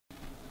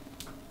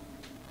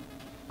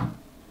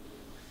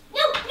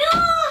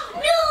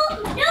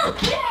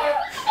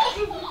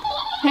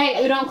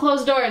don't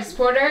close doors.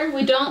 Porter,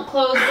 we don't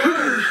close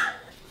doors.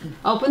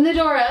 Open the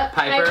door up.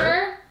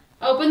 Piper,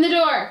 open the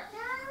door.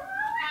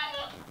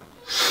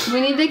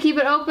 We need to keep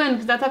it open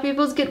because that's how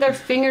people get their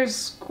fingers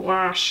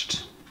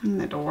squashed in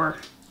the door.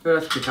 what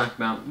else we talking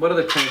about? What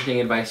other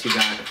parenting advice you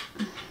got?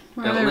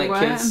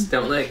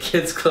 Don't let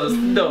kids close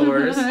the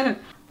doors.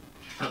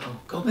 Uh-oh,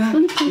 go back.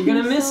 You're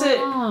gonna miss it.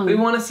 We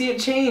want to see it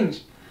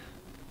change.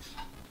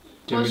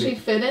 Will she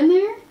fit in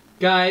there?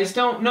 Guys,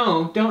 don't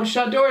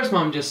shut doors,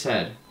 Mom just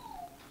said.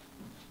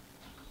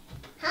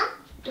 Huh?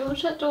 Don't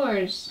shut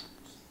doors.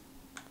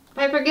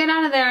 Piper, get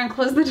out of there and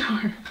close the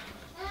door.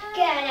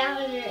 Get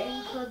out of there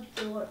and close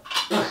the door.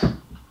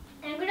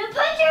 I'm gonna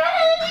punch you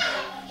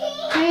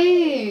out.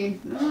 Hey, I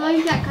don't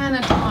like that kind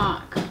of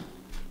talk.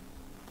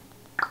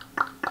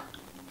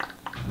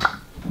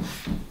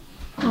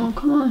 Oh,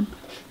 come on.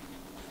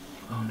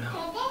 Oh no.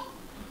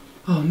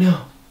 Oh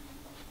no.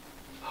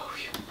 Oh,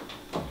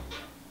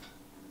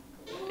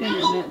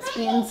 Internet's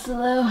being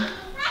slow.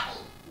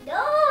 No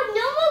more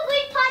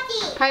going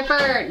potty.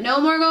 Piper,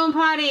 no more going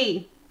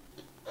potty.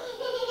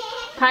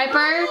 Piper? No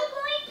more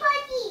going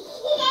potty.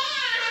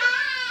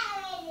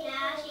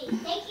 Yeah, she's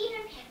taking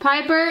her pants.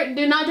 Piper,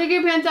 do not take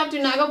your pants off.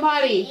 Do not go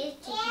potty. She's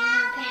taking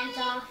her pants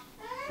off.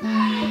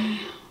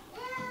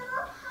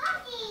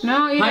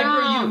 No, you Piper,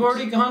 don't. you've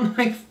already gone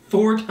like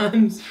 4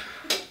 times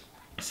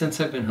since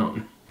I've been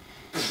home.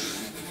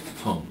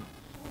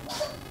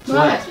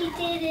 What? She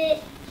did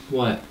it.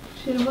 What?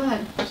 She did what?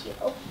 She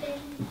opened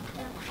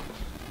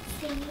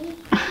the thingy.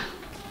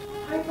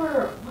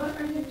 Piper, what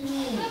are you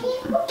doing? I need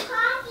to go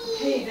potty.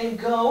 Hey, then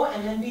go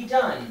and then be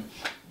done.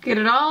 Get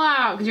it all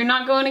out, because you're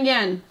not going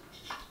again.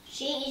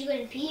 She is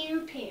going to pee her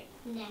pants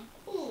now.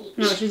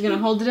 No, she's going to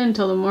hold it in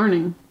until the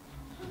morning.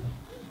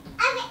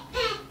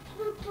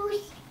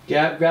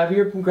 Grab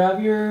your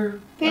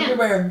Pants.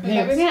 underwear.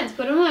 Grab your pants.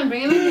 Put them on.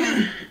 Bring them in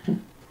here.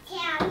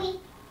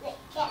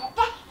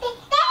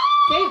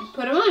 Okay,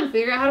 put them on.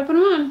 Figure out how to put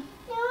them on.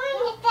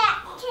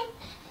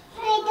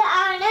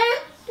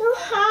 Too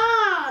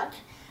hard.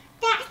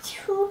 That's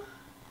too.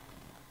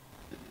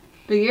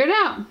 Figure it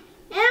out.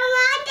 I don't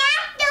want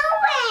that to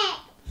it.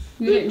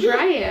 You didn't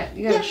try it.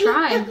 You gotta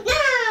try.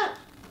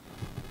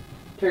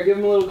 Here, give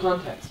him a little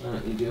context. Why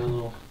don't you do a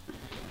little...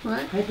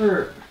 What?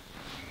 Piper,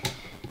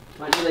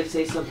 why don't you like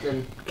say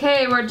something?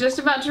 Okay, we're just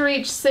about to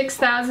reach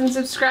 6,000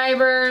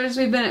 subscribers.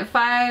 We've been at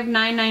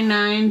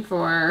 5,999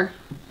 for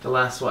The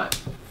last what?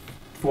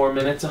 4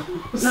 minutes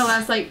almost? the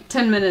last like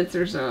 10 minutes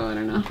or so. I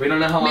don't know. We don't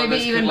know how long Maybe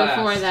this even could last.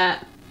 before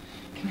that.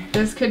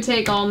 This could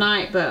take all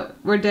night, but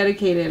we're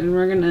dedicated and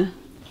we're gonna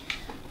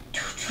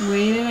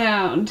wait it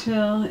out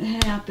until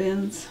it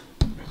happens.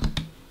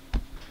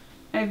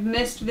 I've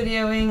missed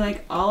videoing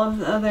like all of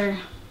the other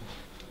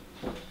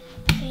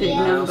big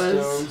numbers.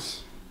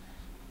 Milestones.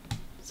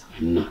 So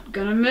I'm not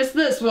gonna miss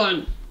this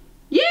one.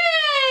 Yay!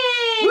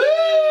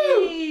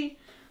 Woo!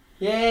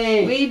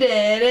 Yay! We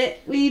did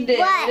it. We did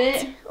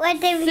it. What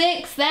did we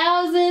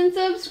 6,000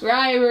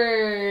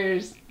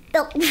 subscribers.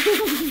 do?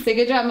 Say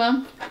good job,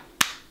 Mom.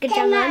 Good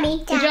job,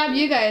 Mommy. Good job,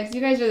 you guys.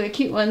 You guys are the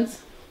cute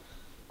ones.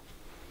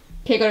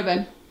 Okay, go to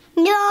bed.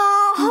 No.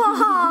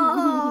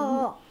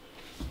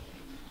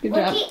 Good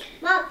job.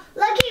 Mom,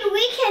 lucky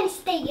we can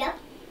stay up.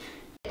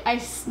 I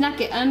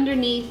snuck it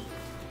underneath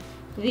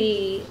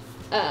the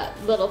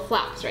little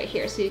flaps right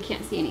here so you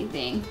can't see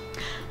anything.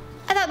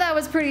 I thought that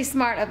was pretty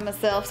smart of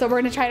myself, so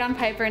we're gonna try it on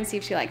Piper and see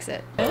if she likes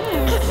it.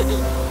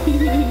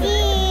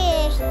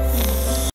 Yes.